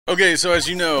Okay, so as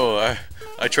you know,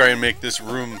 I try and make this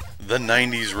room the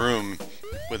 90s room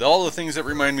with all the things that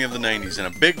remind me of the 90s. And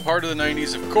a big part of the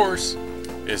 90s, of course,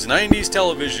 is 90s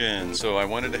television. So I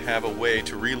wanted to have a way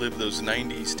to relive those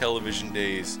 90s television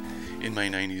days in my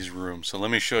 90s room. So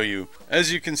let me show you.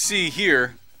 As you can see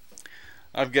here,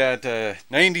 I've got 90s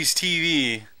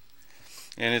TV,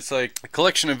 and it's like a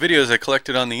collection of videos I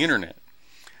collected on the internet.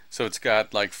 So it's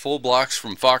got like full blocks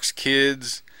from Fox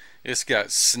Kids, it's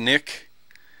got Snick,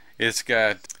 it's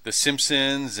got The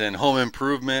Simpsons and Home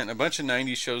Improvement, a bunch of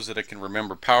 90s shows that I can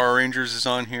remember. Power Rangers is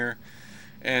on here.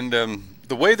 And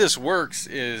the way this works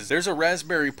is there's a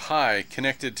Raspberry Pi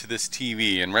connected to this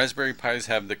TV, and Raspberry Pis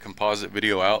have the composite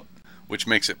video out, which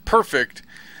makes it perfect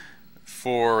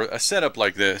for a setup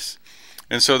like this.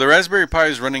 And so the Raspberry Pi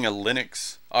is running a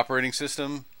Linux operating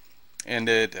system, and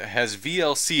it has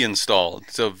VLC installed.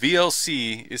 So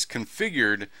VLC is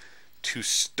configured to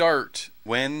start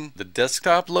when the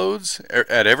desktop loads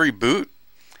at every boot,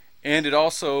 and it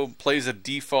also plays a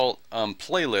default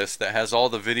playlist that has all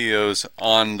the videos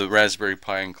on the Raspberry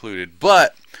Pi included.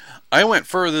 But I went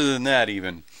further than that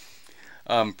even.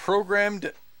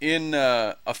 Programmed in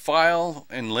a file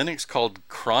in Linux called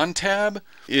Crontab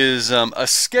is a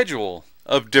schedule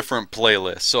of different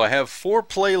playlists. So I have 4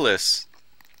 playlists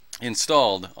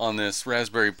installed on this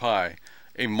Raspberry Pi: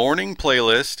 a morning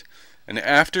playlist, an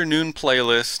afternoon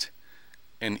playlist,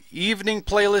 an evening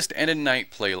playlist, and a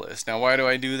night playlist. Now, why do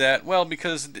I do that? Well,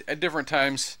 because at different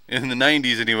times, in the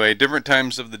 90s anyway, different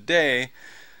times of the day,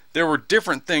 there were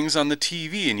different things on the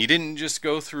TV, and you didn't just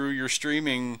go through your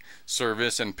streaming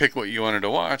service and pick what you wanted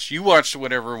to watch. You watched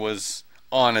whatever was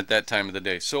on at that time of the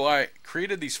day. So I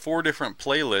created these 4 different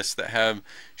playlists that have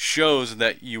shows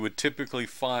that you would typically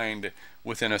find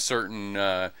within a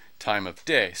certain time of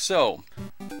day. So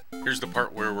here's the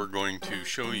part where we're going to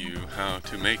show you how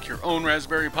to make your own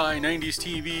Raspberry Pi 90s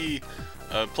TV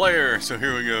player. So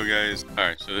here we go, guys.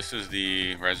 Alright, so this is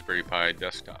the Raspberry Pi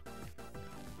desktop.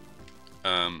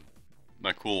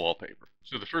 My cool wallpaper.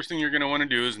 So the first thing you're going to want to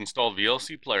do is install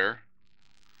VLC player.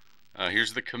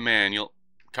 Here's the command. You'll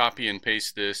copy and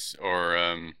paste this,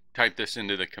 or type this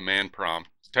into the command prompt.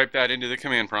 Type that into the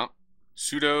command prompt.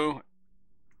 Sudo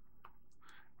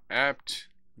apt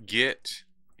get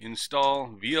install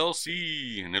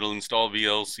VLC, and it'll install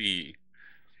VLC.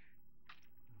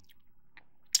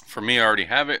 For me, I already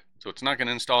have it, so it's not going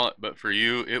to install it, but for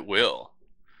you, it will.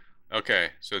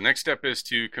 Okay, so the next step is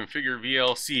to configure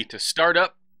VLC to start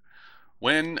up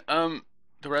when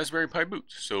the Raspberry Pi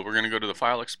boots. So we're going to go to the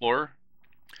File Explorer,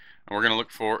 and we're going to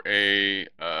look for a,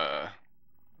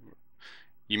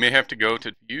 you may have to go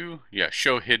to View,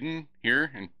 Show Hidden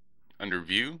here and under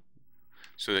View,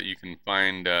 so that you can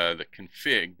find the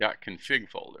config.config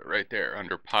folder right there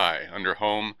under Pi, under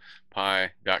Home,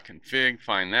 pi.config,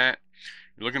 find that.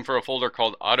 You're looking for a folder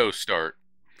called Auto Start.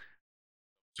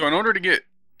 So in order to get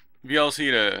VLC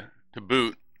to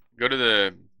boot, go to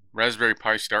the Raspberry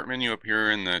Pi Start menu up here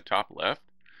in the top left,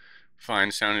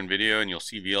 find Sound and Video, and you'll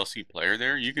see VLC Player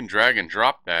there. You can drag and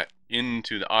drop that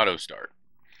into the Auto Start.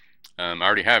 I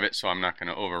already have it, so I'm not going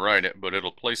to override it, but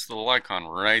it'll place the little icon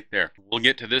right there. We'll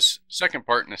get to this second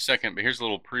part in a second, but here's a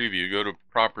little preview. Go to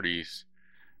Properties,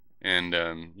 and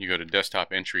you go to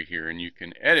Desktop Entry here, and you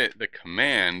can edit the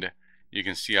command. You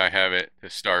can see I have it to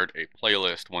start a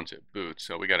playlist once it boots,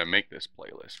 so we got to make this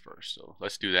playlist first, so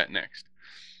let's do that next.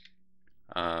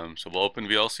 So we'll open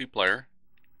VLC Player.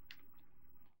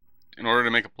 In order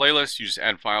to make a playlist, you just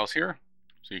add files here,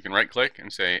 so you can right click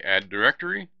and say Add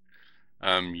Directory.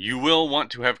 You will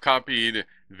want to have copied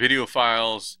video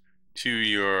files to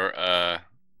your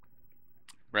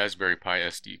Raspberry Pi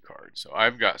SD card. So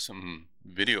I've got some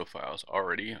video files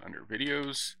already under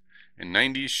Videos and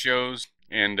 90s shows,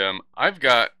 and I've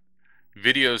got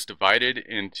videos divided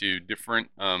into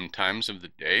different times of the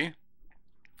day.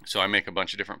 So I make a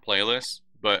bunch of different playlists,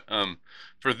 but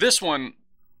for this one,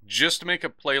 just make a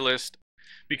playlist,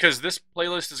 because this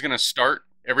playlist is going to start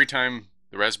every time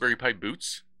the Raspberry Pi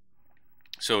boots.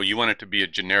 So you want it to be a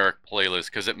generic playlist,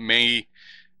 because it may,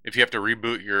 if you have to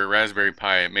reboot your Raspberry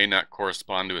Pi, it may not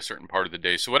correspond to a certain part of the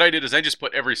day. So what I did is I just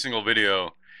put every single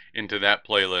video into that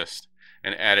playlist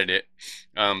and added it.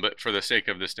 But for the sake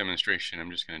of this demonstration,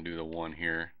 I'm just going to do the one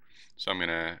here. So I'm going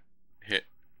to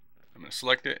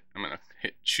select it. I'm going to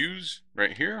hit choose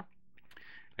right here.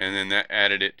 And then that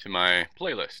added it to my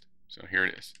playlist. So here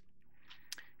it is.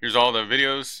 Here's all the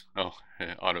videos. Oh,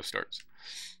 auto starts.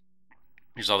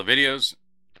 Here's all the videos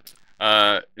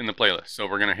in the playlist. So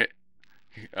we're going to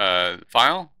hit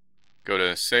File, go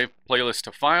to Save Playlist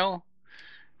to File.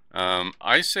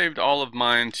 I saved all of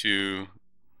mine to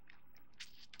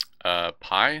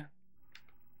Pi.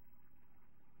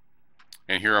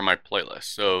 and here are my playlists.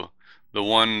 So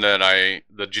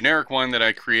the generic one that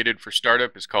I created for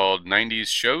startup is called 90s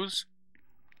shows.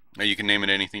 Now you can name it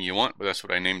anything you want, but that's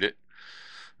what I named it.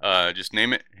 Just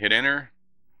name it, hit enter,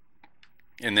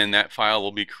 and then that file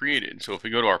will be created. So if we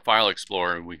go to our file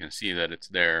explorer, we can see that it's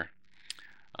there.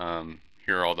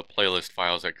 Here are all the playlist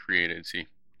files I created. See,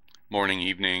 morning,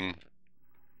 evening,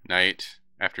 night,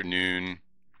 afternoon,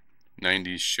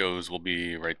 90s shows will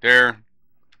be right there.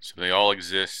 So they all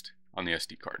exist on the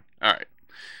SD card. All right.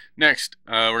 Next,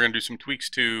 we're going to do some tweaks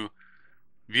to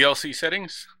VLC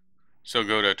settings. So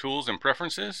go to Tools and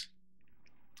Preferences.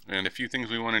 And a few things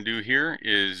we want to do here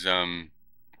is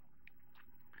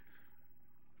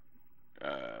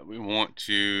we want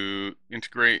to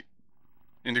integrate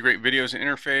videos and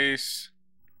interface.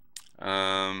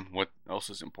 What else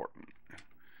is important?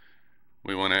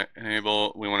 We want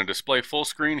to display full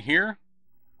screen here.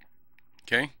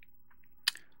 Okay.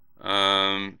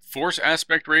 Force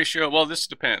aspect ratio, well, this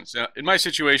depends. In my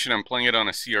situation, I'm playing it on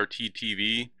a CRT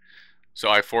TV, so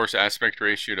I force aspect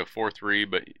ratio to 4:3,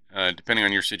 but depending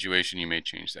on your situation, you may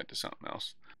change that to something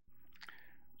else.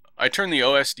 I turn the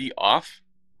OSD off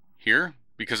here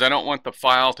because I don't want the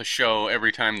file to show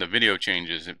every time the video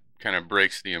changes. It kind of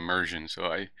breaks the immersion,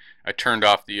 so I turned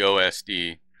off the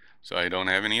OSD, so I don't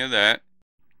have any of that.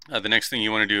 The next thing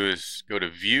you want to do is go to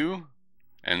View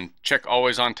and check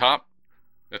Always on Top.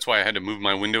 That's why I had to move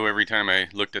my window every time I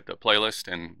looked at the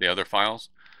playlist and the other files.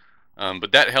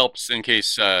 But that helps in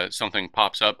case something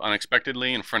pops up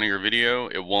unexpectedly in front of your video.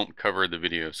 It won't cover the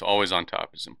video, so Always on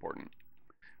Top is important.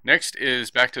 Next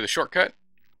is back to the shortcut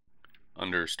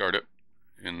under Startup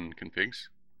in Configs.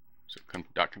 So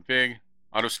 .config,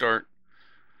 Auto Start.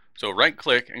 So right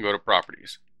click and go to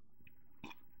Properties.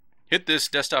 Hit this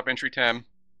Desktop Entry tab.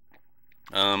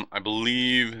 I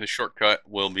believe the shortcut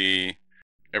will be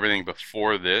everything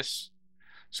before this.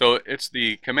 So it's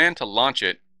the command to launch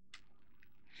it,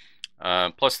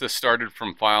 plus this started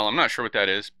from file. I'm not sure what that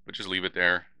is, but just leave it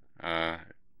there. It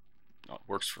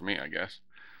works for me, I guess.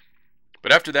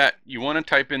 But after that, you want to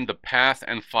type in the path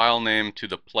and file name to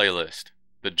the playlist,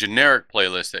 the generic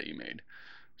playlist that you made.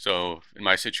 So in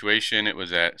my situation, it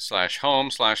was at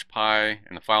 /home/pi,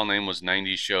 and the file name was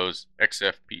 90 shows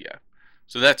xfpf.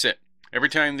 So that's it. Every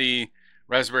time the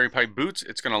Raspberry Pi boots,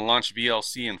 it's going to launch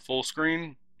VLC in full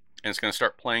screen, and it's going to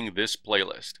start playing this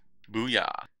playlist.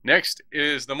 Booyah. Next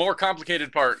is the more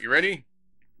complicated part. You ready?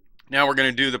 Now we're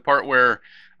going to do the part where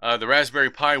the Raspberry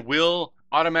Pi will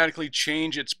automatically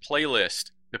change its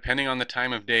playlist depending on the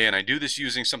time of day, and I do this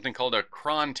using something called a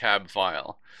Crontab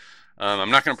file.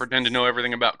 I'm not going to pretend to know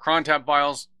everything about Crontab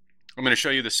files. I'm going to show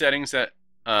you the settings that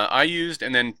I used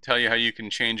and then tell you how you can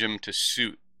change them to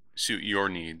suit your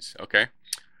needs, okay?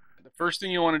 The first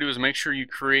thing you want to do is make sure you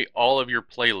create all of your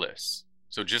playlists.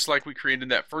 So just like we created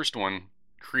that first one,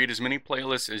 create as many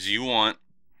playlists as you want.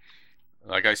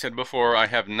 Like I said before, I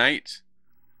have night,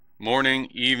 morning,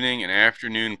 evening, and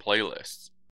afternoon playlists.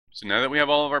 So now that we have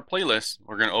all of our playlists,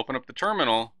 we're going to open up the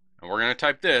terminal and we're going to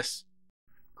type this,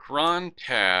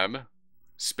 Crontab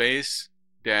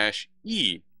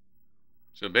 --E.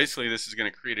 So basically this is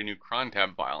going to create a new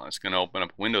Crontab file, and it's going to open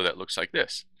up a window that looks like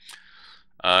this.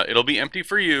 It'll be empty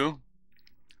for you,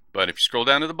 but if you scroll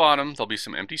down to the bottom, there'll be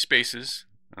some empty spaces.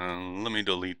 Let me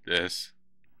delete this.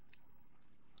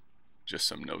 Just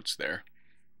some notes there.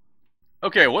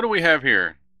 Okay, what do we have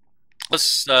here?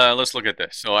 Let's look at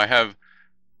this. So I have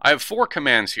 4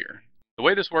 commands here. The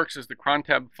way this works is the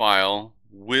Crontab file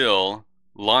will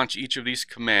launch each of these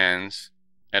commands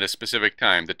at a specific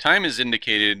time. The time is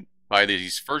indicated by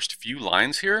these first few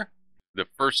lines here. The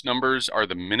first numbers are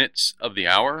the minutes of the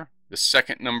hour. The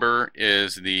second number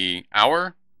is the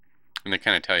hour, and they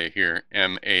kind of tell you here,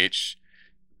 MH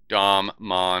DOM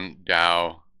MON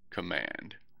DAO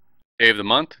command. Day of the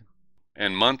month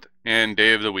and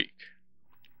day of the week.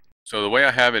 So the way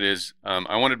I have it is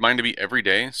I wanted mine to be every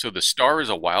day. So the star is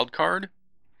a wild card.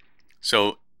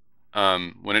 So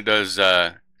when it does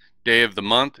day of the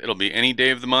month, it'll be any day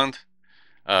of the month,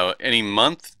 any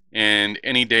month, and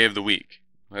any day of the week.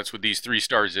 That's what these 3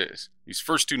 stars is. These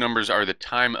first 2 numbers are the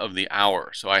time of the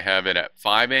hour. So I have it at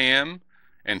 5 a.m.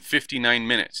 and 59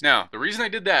 minutes. Now, the reason I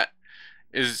did that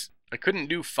is I couldn't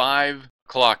do 5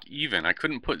 o'clock even. I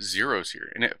couldn't put zeros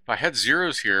here. And if I had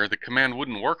zeros here, the command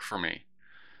wouldn't work for me.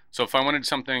 So if I wanted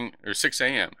something, or 6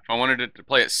 a.m., if I wanted it to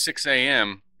play at 6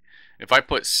 a.m., if I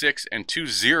put 6 and 2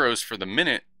 zeros for the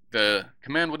minute, the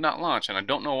command would not launch, and I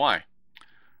don't know why.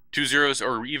 2 zeros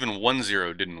or even 1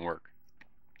 zero didn't work.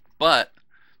 But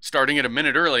starting it a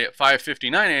minute early at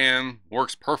 5:59 a.m.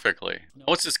 works perfectly. Now,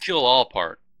 what's this kill all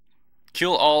part?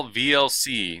 Kill all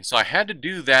VLC. So I had to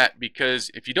do that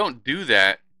because if you don't do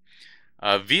that,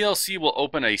 VLC will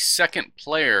open a second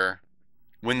player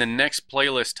when the next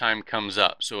playlist time comes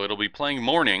up. So it'll be playing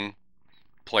morning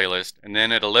playlist, and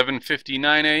then at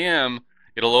 11:59 a.m.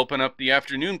 it'll open up the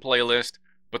afternoon playlist,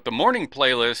 but the morning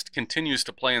playlist continues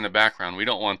to play in the background. We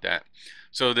don't want that.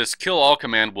 So this kill all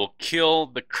command will kill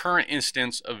the current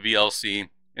instance of VLC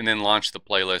and then launch the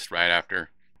playlist right after.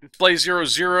 Display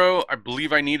 00, I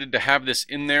believe I needed to have this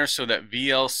in there so that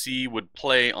VLC would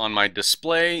play on my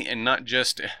display and not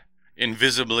just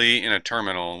invisibly in a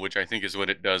terminal, which I think is what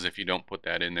it does if you don't put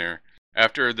that in there.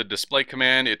 After the display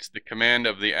command, it's the command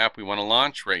of the app we want to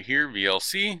launch right here,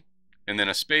 VLC, and then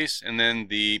a space, and then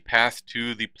the path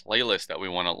to the playlist that we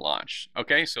want to launch.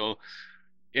 Okay, so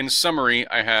in summary,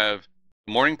 I have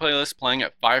the morning playlist playing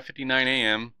at 5:59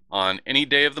 a.m. on any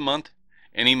day of the month,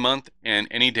 and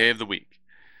any day of the week.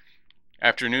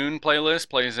 Afternoon playlist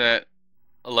plays at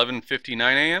 11:59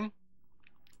 a.m.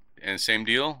 and same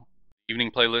deal.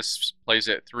 Evening playlist plays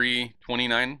at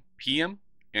 3:29 p.m.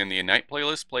 and the night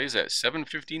playlist plays at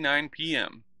 7:59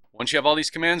 p.m. Once you have all these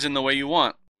commands in the way you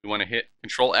want to hit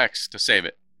Control X to save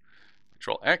it.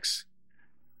 Control X,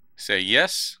 say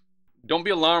yes. Don't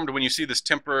be alarmed when you see this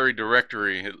temporary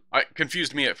directory. It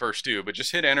confused me at first too, but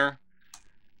just hit enter,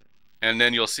 and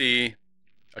then you'll see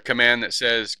a command that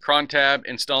says Crontab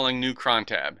installing new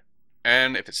Crontab.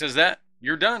 And if it says that,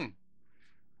 you're done.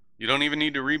 You don't even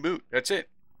need to reboot. That's it.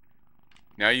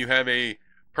 Now you have a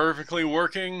perfectly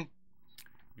working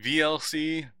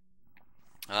VLC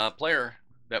player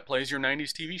that plays your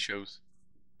 90s TV shows.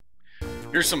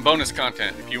 Here's some bonus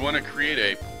content. If you want to create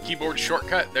a keyboard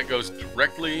shortcut that goes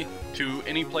directly to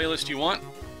any playlist you want,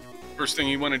 first thing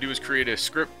you want to do is create a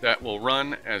script that will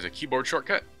run as a keyboard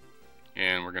shortcut.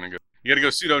 And we're going to go. You got to go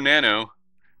sudo nano,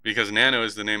 because nano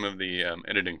is the name of the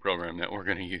editing program that we're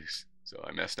going to use. So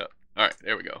I messed up. All right,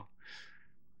 there we go.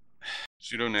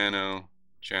 Sudo nano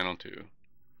channel 2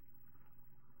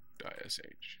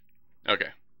 .sh. Okay,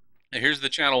 and here's the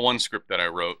channel 1 script that I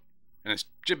wrote, and it's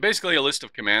basically a list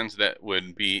of commands that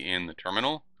would be in the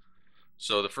terminal.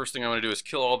 So the first thing I want to do is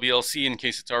kill all VLC in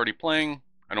case it's already playing.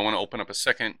 I don't want to open up a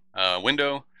second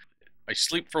window. I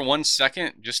sleep for 1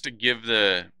 second just to give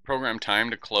the program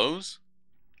time to close,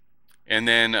 and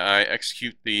then I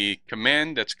execute the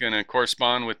command that's going to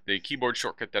correspond with the keyboard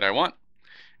shortcut that I want.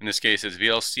 In this case, it's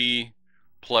VLC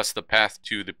plus the path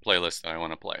to the playlist that I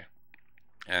want to play.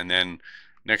 And then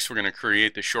next we're going to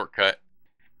create the shortcut.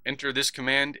 Enter this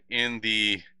command in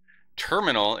the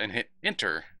terminal and hit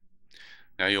enter.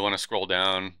 Now you'll want to scroll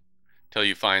down until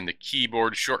you find the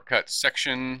keyboard shortcut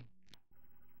section.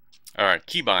 Alright,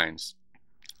 keybinds.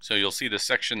 So you'll see the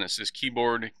section that says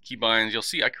keyboard keybinds. You'll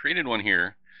see I created one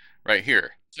here, right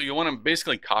here. So you'll want to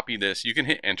basically copy this. You can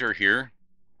hit enter here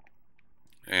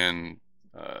and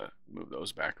move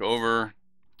those back over.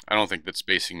 I don't think that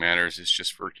spacing matters. It's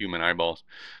just for human eyeballs.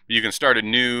 But you can start a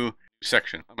new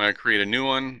section. I'm going to create a new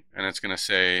one, and it's going to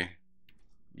say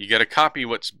you got to copy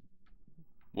what's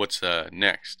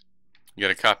next. You got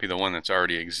to copy the one that's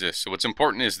already exists. So what's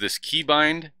important is this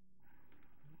keybind,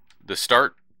 the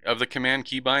start of the command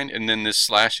keybind, and then this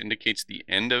slash indicates the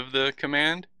end of the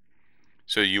command.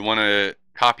 So you want to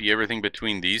copy everything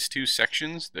between these two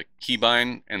sections, the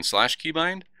keybind and slash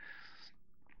keybind.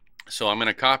 So I'm going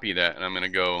to copy that, and I'm going to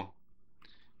go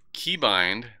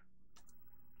keybind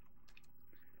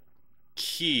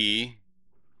key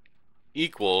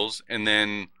equals, and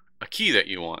then a key that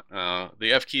you want.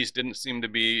 The F keys didn't seem to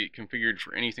be configured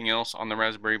for anything else on the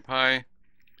Raspberry Pi,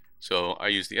 so I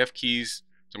use the F keys.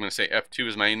 So I'm going to say F2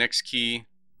 is my next key,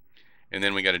 and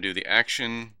then we got to do the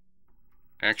action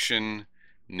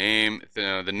name.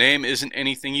 The name isn't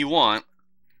anything you want.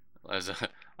 As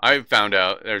I found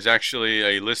out, there's actually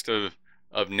a list of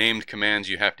named commands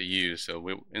you have to use.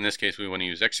 So in this case, we want to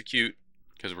use execute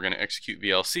because we're going to execute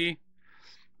VLC.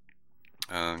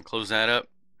 Close that up,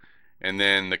 and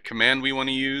then the command we want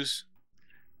to use,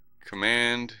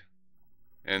 command,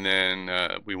 and then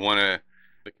we want to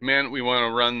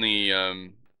run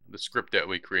the script that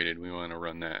we created. We want to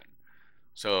run that.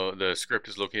 So the script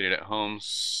is located at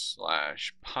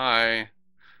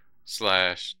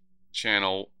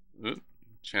home/pi/channel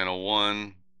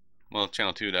 1, well,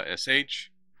 channel 2.sh.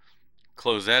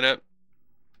 Close that up.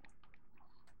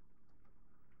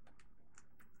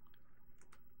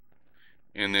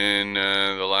 And then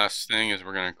the last thing is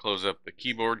we're going to close up the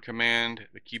keyboard command,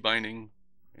 the key binding,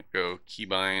 and go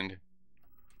keybind,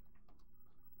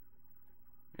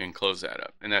 and close that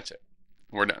up. And that's it.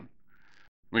 We're done.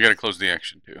 We got to close the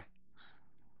action too.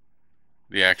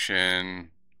 The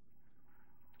action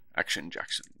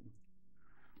Jackson.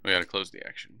 We got to close the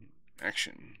action.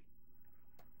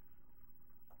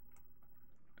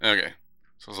 Okay.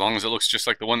 So as long as it looks just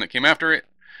like the one that came after it,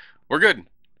 we're good.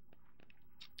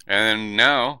 And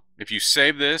now, if you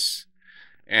save this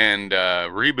and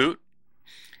reboot,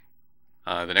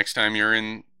 the next time you're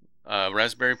in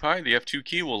Raspberry Pi, the F2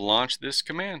 key will launch this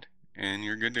command, and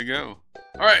you're good to go.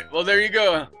 Alright, well there you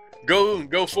go.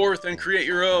 Go forth and create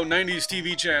your own 90s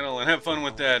TV channel and have fun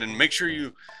with that. And make sure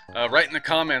you write in the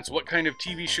comments what kind of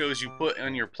TV shows you put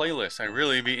on your playlist. I'd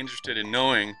really be interested in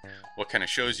knowing what kind of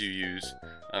shows you use,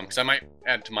 because I might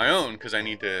add to my own, because I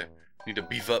need to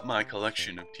beef up my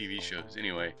collection of TV shows.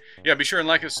 Anyway, yeah, be sure and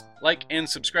like and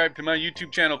subscribe to my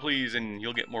YouTube channel, please, and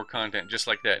you'll get more content just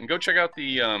like that. And go check out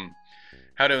the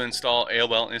how to install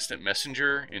AOL Instant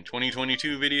Messenger in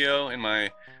 2022 video in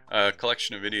my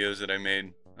collection of videos that I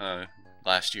made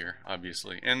last year,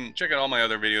 obviously. And check out all my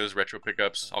other videos, retro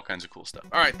pickups, all kinds of cool stuff.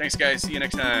 Alright, thanks guys, see you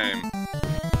next time.